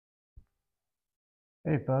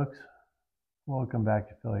Hey folks, welcome back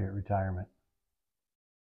to Affiliate Retirement.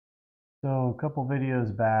 So a couple train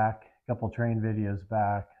videos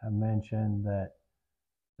back, I mentioned that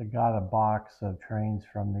I got a box of trains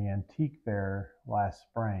from the antique fair last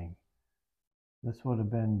spring. This would have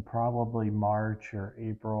been probably March or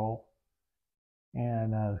April,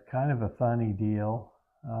 and kind of a funny deal.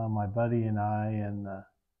 My buddy and I and the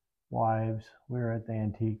wives, we were at the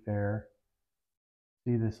antique fair.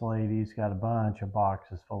 See, this lady's got a bunch of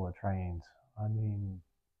boxes full of trains. I mean,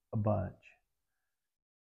 a bunch.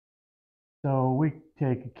 So we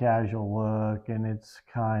take a casual look, and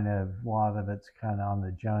a lot of it's kind of on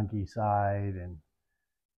the junky side. And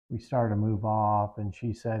we start to move off, and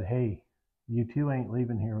she said, "Hey, you two ain't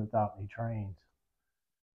leaving here without any trains."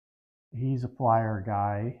 He's a flyer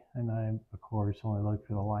guy, and I, of course, only looked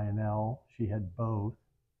for the Lionel. She had both.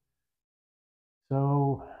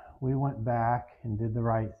 So we went back and did the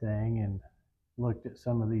right thing and looked at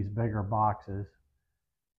some of these bigger boxes.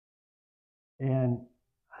 And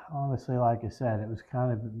honestly, like I said, it was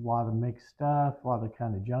kind of a lot of mixed stuff, a lot of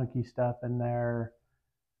kind of junky stuff in there.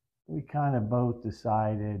 We kind of both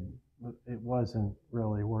decided it wasn't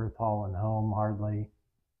really worth hauling home, hardly.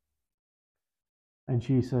 And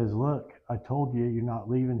she says, "Look, I told you you're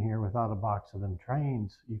not leaving here without a box of them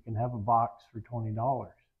trains. You can have a box for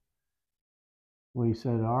 $20. We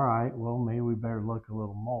said, "All right, well, maybe we better look a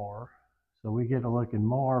little more." So we get a looking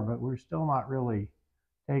more, but we're still not really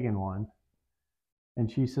taking one.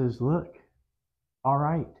 And she says, "Look, all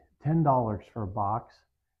right, $10 for a box,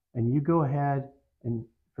 and you go ahead and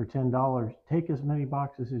for $10, take as many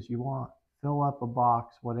boxes as you want. Fill up a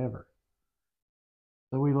box, whatever."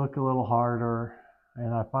 So we look a little harder,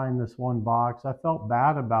 and I find this one box. I felt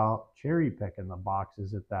bad about cherry picking the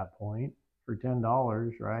boxes at that point for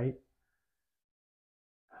 $10, right?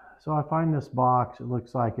 So I find this box. It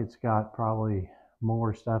looks like it's got probably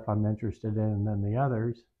more stuff I'm interested in than the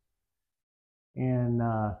others. And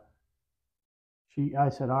I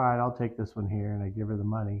said, "All right, I'll take this one here," and I give her the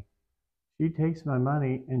money. She takes my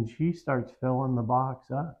money and she starts filling the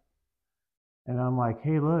box up. And I'm like,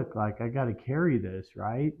 "Hey, look, like I got to carry this,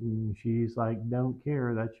 right?" And she's like, "Don't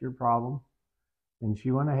care, that's your problem." And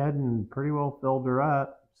she went ahead and pretty well filled her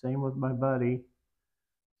up. Same with my buddy.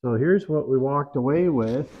 So here's what we walked away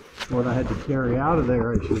with, what I had to carry out of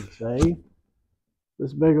there, I should say.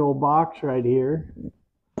 This big old box right here.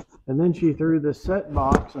 And then she threw this set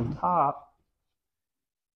box on top.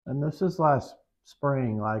 And this is last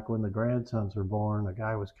spring, like when the grandsons were born. The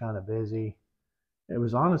guy was kind of busy. It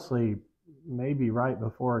was honestly maybe right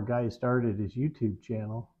before a guy started his YouTube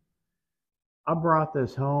channel. I brought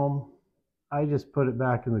this home. I just put it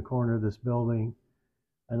back in the corner of this building.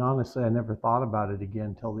 And honestly, I never thought about it again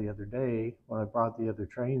until the other day when I brought the other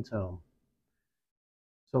trains home.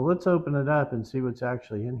 So let's open it up and see what's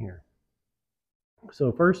actually in here. So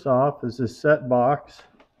first off is this set box,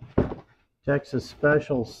 Texas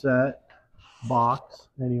Special set box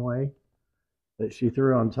anyway, that she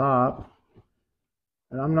threw on top.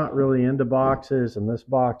 And I'm not really into boxes, and this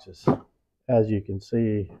box is, as you can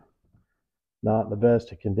see, not in the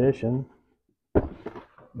best of condition.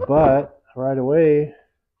 But right away,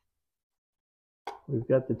 we've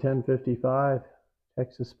got the 1055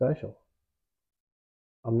 Texas Special.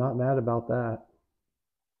 I'm not mad about that.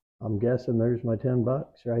 I'm guessing there's my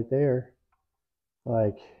 $10 right there.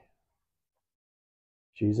 Like,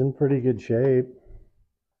 she's in pretty good shape.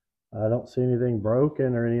 I don't see anything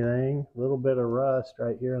broken or anything. A little bit of rust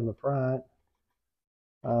right here in the front.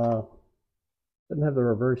 Doesn't have the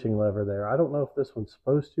reversing lever there. I don't know if this one's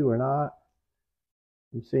supposed to or not.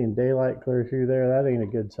 I'm seeing daylight clear through there. That ain't a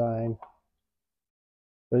good sign.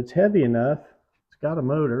 But it's heavy enough. It's got a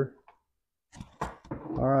motor.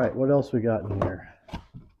 All right, what else we got in here?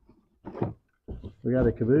 We got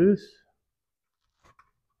a caboose.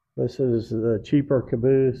 This is the cheaper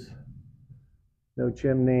caboose. No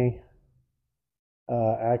chimney.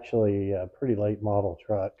 Actually, pretty late model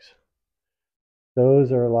trucks.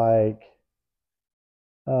 Those are like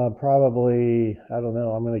probably, I don't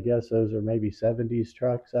know, I'm going to guess those are maybe 70s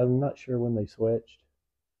trucks. I'm not sure when they switched.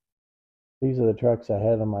 These are the trucks I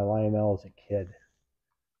had on my Lionel as a kid.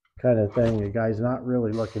 Kind of thing the guy's not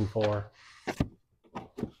really looking for.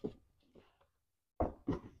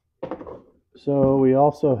 So we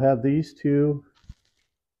also have these two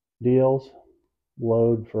deals.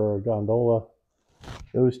 Load for a gondola.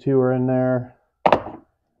 Those two are in there.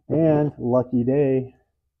 And lucky day,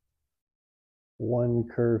 one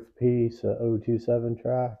curved piece, a 027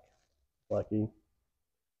 track. Lucky.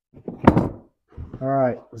 All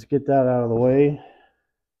right, let's get that out of the way.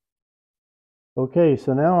 Okay,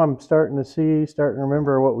 so now I'm starting to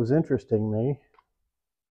remember what was interesting me.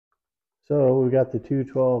 So we got the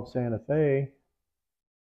 212 Santa Fe.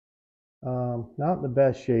 Not in the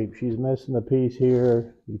best shape. She's missing a piece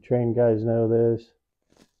here. You train guys know this.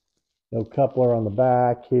 No coupler on the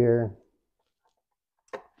back here.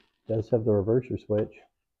 Does have the reverser switch.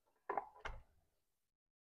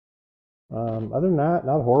 Other than that,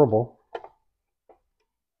 not horrible.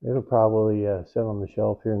 It'll probably sit on the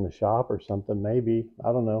shelf here in the shop or something, maybe.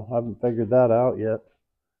 I don't know. I haven't figured that out yet.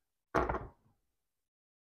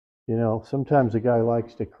 You know, sometimes a guy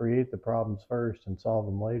likes to create the problems first and solve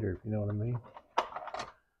them later, if you know what I mean.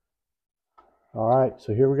 All right,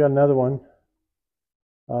 so here we got another one.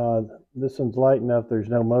 This one's light enough, there's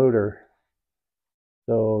no motor.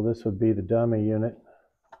 So this would be the dummy unit.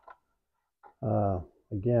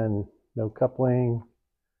 Again, no coupling.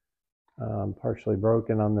 Partially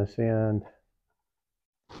broken on this end.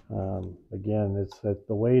 Again, it's at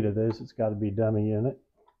the weight of this, it's got to be dummy unit.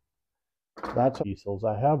 That's diesels.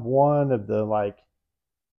 I have one of the like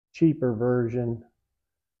cheaper version.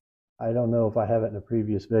 I don't know if I have it in a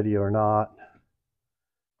previous video or not.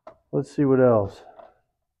 Let's see what else.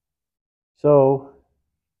 So,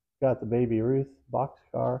 got the Baby Ruth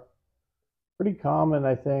boxcar. Pretty common,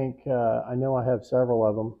 I think. I know I have several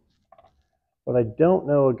of them. But I don't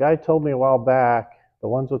know, a guy told me a while back, the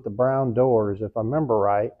ones with the brown doors, if I remember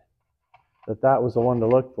right, that was the one to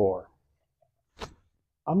look for.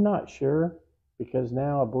 I'm not sure, because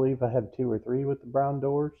now I believe I have 2 or 3 with the brown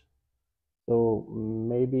doors. So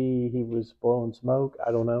maybe he was blowing smoke,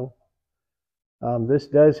 I don't know. This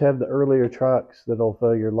does have the earlier trucks that'll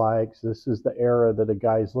fill your likes. This is the era that a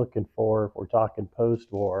guy's looking for if we're talking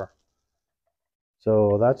post-war.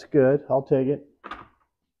 So that's good, I'll take it.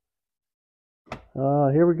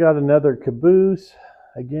 Here we got another caboose.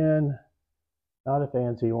 Again, not a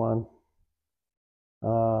fancy one.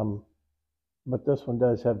 But this one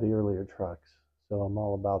does have the earlier trucks, so I'm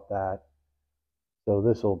all about that. So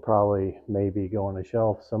this will probably maybe go on a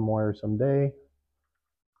shelf somewhere someday.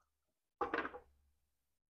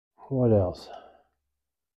 What else?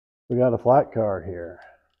 We got a flat car here.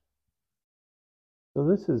 So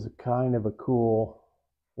this is kind of a cool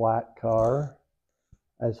flat car,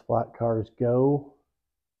 as flat cars go.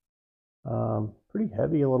 Pretty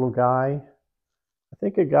heavy little guy. I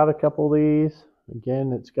think I got a couple of these.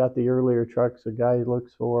 Again, it's got the earlier trucks a guy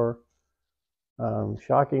looks for.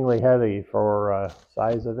 Shockingly heavy for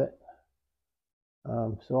size of it.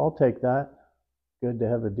 So I'll take that. Good to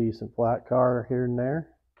have a decent flat car here and there.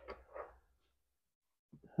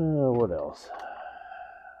 What else?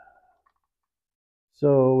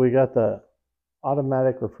 So we got the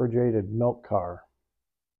automatic refrigerated milk car.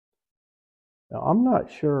 Now I'm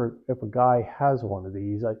not sure if a guy has one of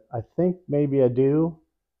these. I think maybe I do.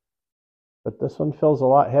 But this one feels a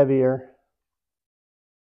lot heavier.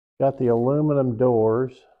 Got the aluminum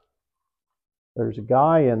doors. There's a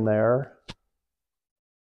guy in there.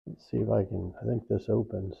 Let's see if I think this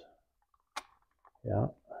opens. Yeah.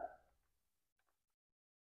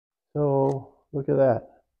 So look at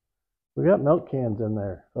that. We got milk cans in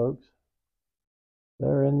there, folks.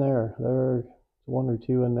 They're in there. There's 1 or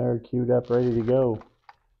 2 in there queued up, ready to go.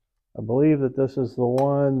 I believe that this is the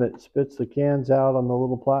one that spits the cans out on the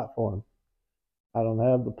little platform. I don't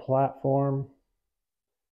have the platform,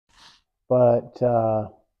 but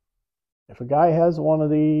if a guy has one of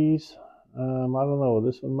these, I don't know,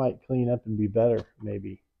 this one might clean up and be better,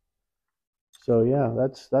 maybe. So yeah,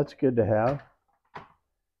 that's good to have.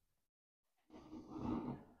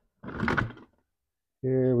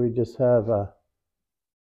 Here we just have a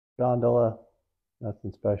gondola,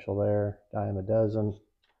 nothing special there, dime a dozen.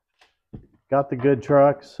 Got the good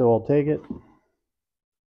trucks, so I'll take it.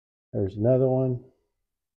 There's another one.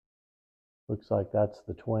 Looks like that's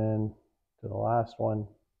the twin to the last one.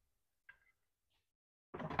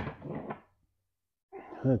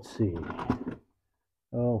 Let's see.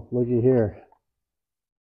 Oh, looky here.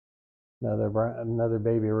 Another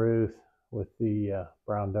Baby Ruth with the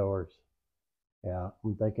brown doors. Yeah,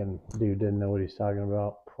 I'm thinking dude didn't know what he's talking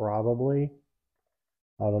about. Probably.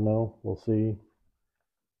 I don't know. We'll see.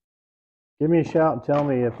 Give me a shout and tell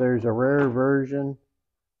me if there's a rare version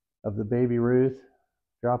of the Baby Ruth.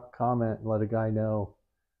 Drop a comment and let a guy know.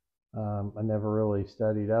 I never really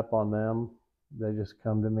studied up on them. They just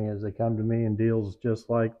come to me as they come to me, and deals just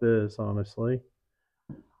like this, honestly.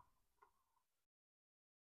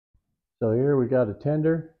 So here we got a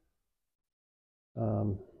tender.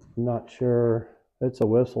 I'm not sure. It's a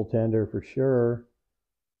whistle tender for sure.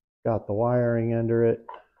 Got the wiring under it.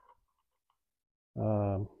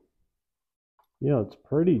 You know, it's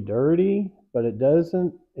pretty dirty, but it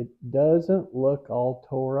doesn't look all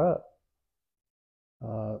tore up.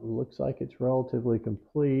 Looks like it's relatively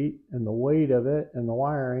complete, and the weight of it and the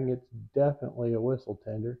wiring, it's definitely a whistle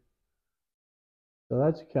tender. So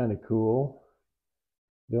that's kind of cool.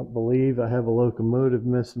 Don't believe I have a locomotive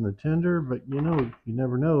missing the tender, but you know, you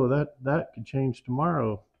never know. That could change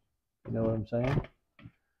tomorrow. You know what I'm saying?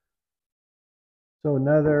 So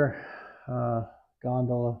another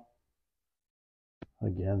gondola.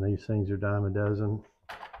 Again, these things are dime a dozen.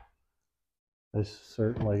 This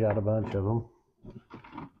certainly got a bunch of them.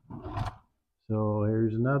 So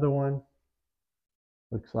here's another one.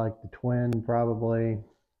 Looks like the twin probably.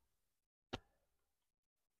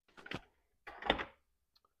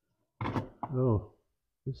 Oh,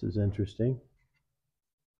 this is interesting.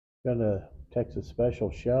 Got a Texas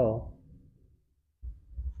Special shell.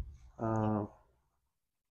 Huh.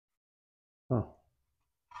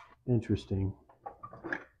 Interesting.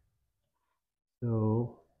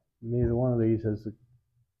 So neither one of these has the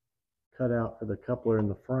cutout for the coupler in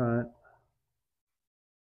the front.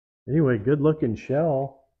 Anyway, good looking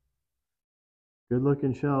shell. Good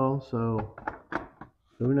looking shell, so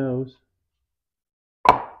who knows?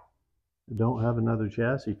 I don't have another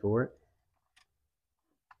chassis for it.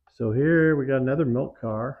 So here we got another milk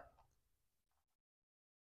car.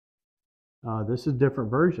 This is a different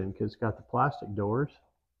version because it's got the plastic doors.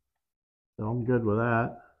 So I'm good with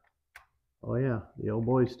that. Oh yeah, the old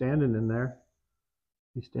boy's standing in there.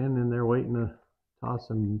 He's standing in there waiting to toss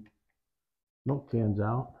some milk cans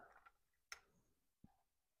out.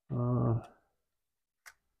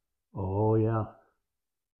 Oh yeah,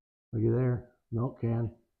 look at there, milk can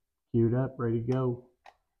queued up, ready to go.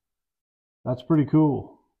 That's pretty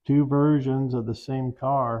cool. Two versions of the same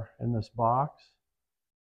car in this box.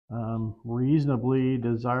 Reasonably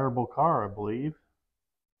desirable car, I believe.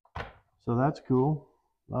 So that's cool.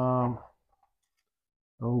 Oh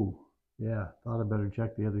yeah, thought I better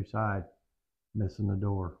check the other side. Missing the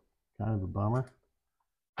door, kind of a bummer.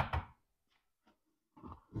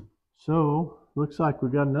 So looks like we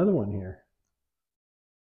got another one here.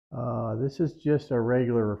 This is just a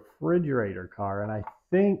regular refrigerator car, and I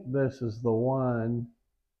think this is the one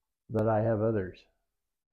that I have others.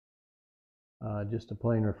 Just a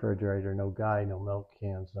plain refrigerator, no guy, no milk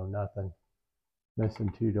cans, no nothing.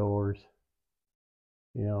 Missing two doors.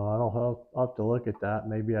 You know, I'll have to look at that.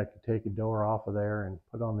 Maybe I could take a door off of there and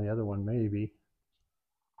put on the other one, maybe.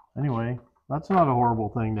 Anyway, that's not a horrible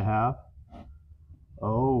thing to have.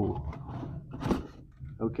 Oh,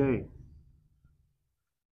 okay.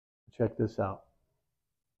 Check this out.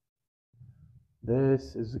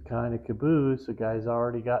 This is the kind of caboose the guy's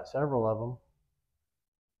already got several of them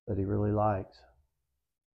that he really likes.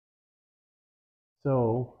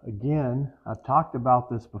 So again, I've talked about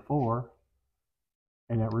this before,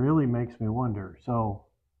 and it really makes me wonder. So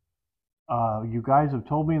you guys have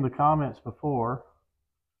told me in the comments before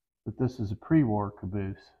that this is a pre-war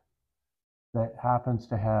caboose that happens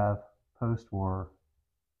to have post-war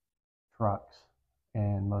trucks,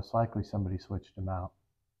 and most likely somebody switched them out.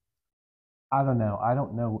 I don't know. I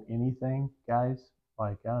don't know anything, guys.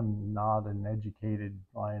 Like, I'm not an educated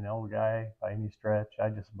Lionel guy by any stretch. I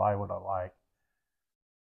just buy what I like.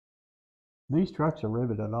 These trucks are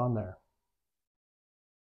riveted on there.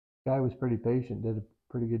 Guy was pretty patient, did a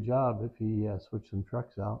pretty good job if he switched some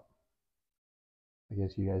trucks out. I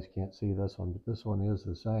guess you guys can't see this one, but this one is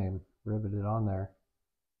the same, riveted on there.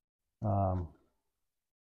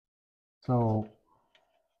 So,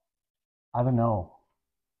 I don't know.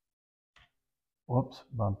 Whoops,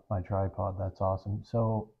 bumped my tripod. That's awesome.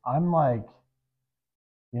 So I'm like,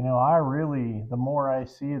 you know, the more I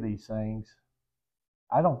see of these things,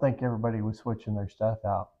 I don't think everybody was switching their stuff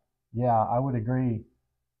out. Yeah, I would agree.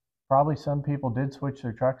 Probably some people did switch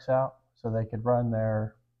their trucks out so they could run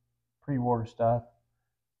their pre-war stuff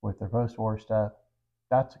with their post-war stuff.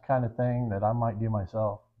 That's the kind of thing that I might do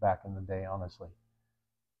myself back in the day, honestly.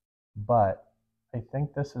 But I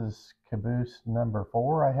think this is caboose number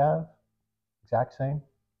 4 I have. Exact same.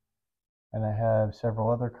 And I have several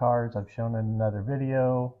other cars I've shown in another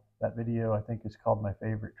video. That video I think is called My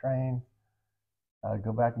Favorite Train.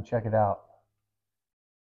 Go back and check it out.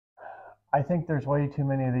 I think there's way too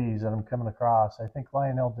many of these that I'm coming across. I think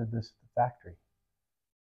Lionel did this at the factory.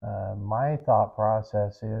 My thought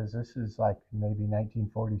process is this is like maybe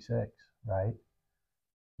 1946, right?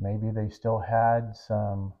 Maybe they still had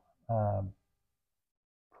some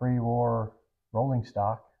pre-war rolling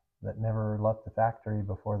stock that never left the factory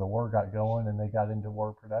before the war got going and they got into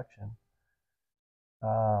war production.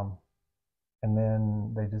 And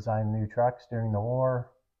then they designed new trucks during the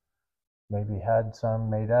war. Maybe had some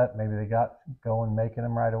made up. Maybe they got going making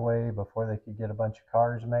them right away before they could get a bunch of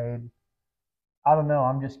cars made. I don't know.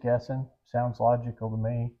 I'm just guessing. Sounds logical to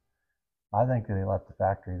me. I think they left the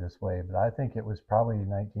factory this way, but I think it was probably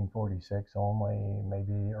 1946 only,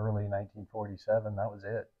 maybe early 1947. That was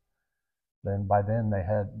it. Then by then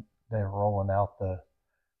they were rolling out the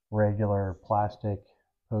regular plastic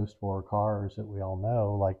post-war cars that we all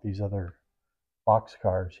know, like these other box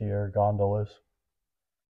cars here, gondolas.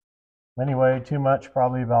 Anyway, too much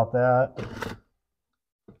probably about that.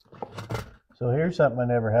 So here's something I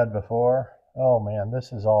never had before. Oh man,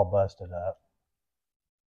 this is all busted up.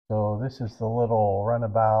 So this is the little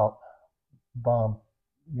runabout bump,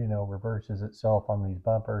 reverses itself on these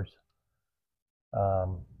bumpers.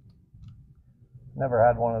 Never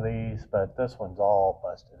had one of these, but this one's all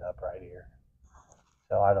busted up right here.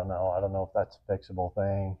 So I don't know. I don't know if that's a fixable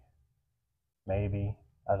thing. Maybe.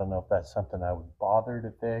 I don't know if that's something I would bother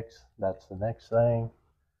to fix. That's the next thing.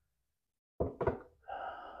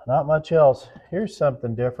 Not much else. Here's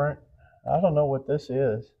something different. I don't know what this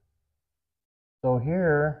is. So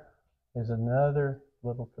here is another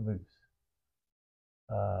little caboose.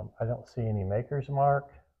 I don't see any maker's mark.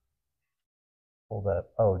 Hold up.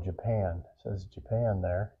 Oh, Japan. It says Japan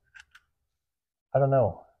there. I don't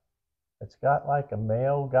know. It's got like a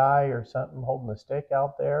male guy or something holding a stick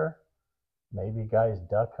out there. Maybe guy's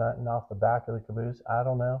duck hunting off the back of the caboose. I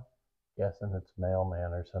don't know. Guessing it's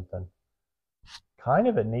mailman or something. Kind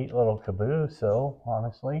of a neat little caboose, though,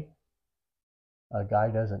 honestly. A guy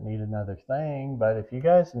doesn't need another thing, but if you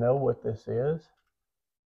guys know what this is,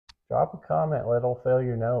 drop a comment, let old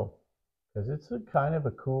failure know. Because it's a kind of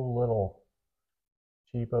a cool little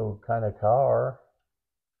cheapo kind of car.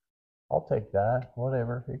 I'll take that,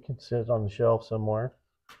 whatever. It can sit on the shelf somewhere.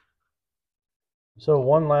 So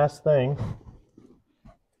one last thing.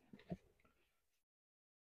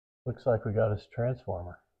 Looks like we got us a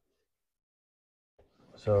transformer.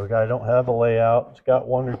 So I don't have a layout. It's got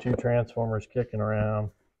one or two transformers kicking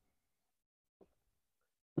around.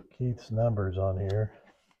 Keith's numbers on here.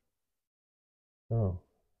 Oh,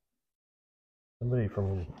 somebody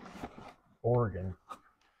from Oregon.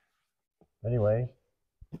 Anyway,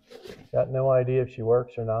 got no idea if she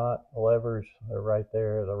works or not. The levers are right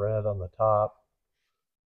there, the red on the top.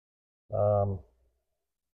 I'm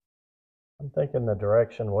thinking the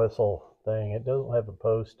direction whistle thing, it doesn't have a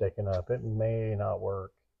post sticking up. It may not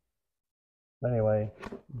work. Anyway,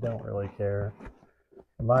 don't really care.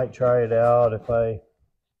 I might try it out if I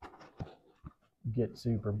get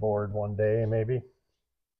super bored one day, maybe.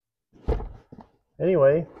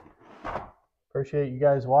 Anyway, appreciate you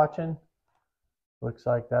guys watching. Looks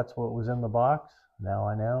like that's what was in the box. Now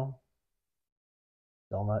I know.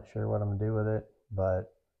 Still not sure what I'm going to do with it,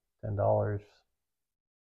 but $10.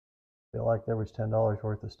 Feel like there was $10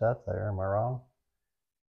 worth of stuff there. Am I wrong?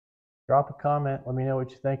 Drop a comment. Let me know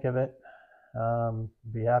what you think of it.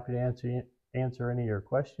 Be happy to answer any of your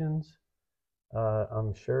questions.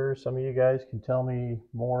 I'm sure some of you guys can tell me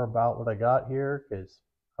more about what I got here because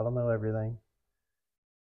I don't know everything.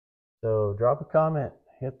 So drop a comment,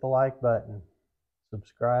 hit the like button,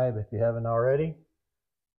 subscribe if you haven't already.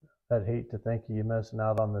 I'd hate to think of you missing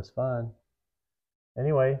out on this fun.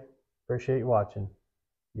 Anyway, appreciate you watching.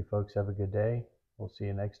 You folks have a good day. We'll see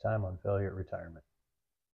you next time on Failure at Retirement.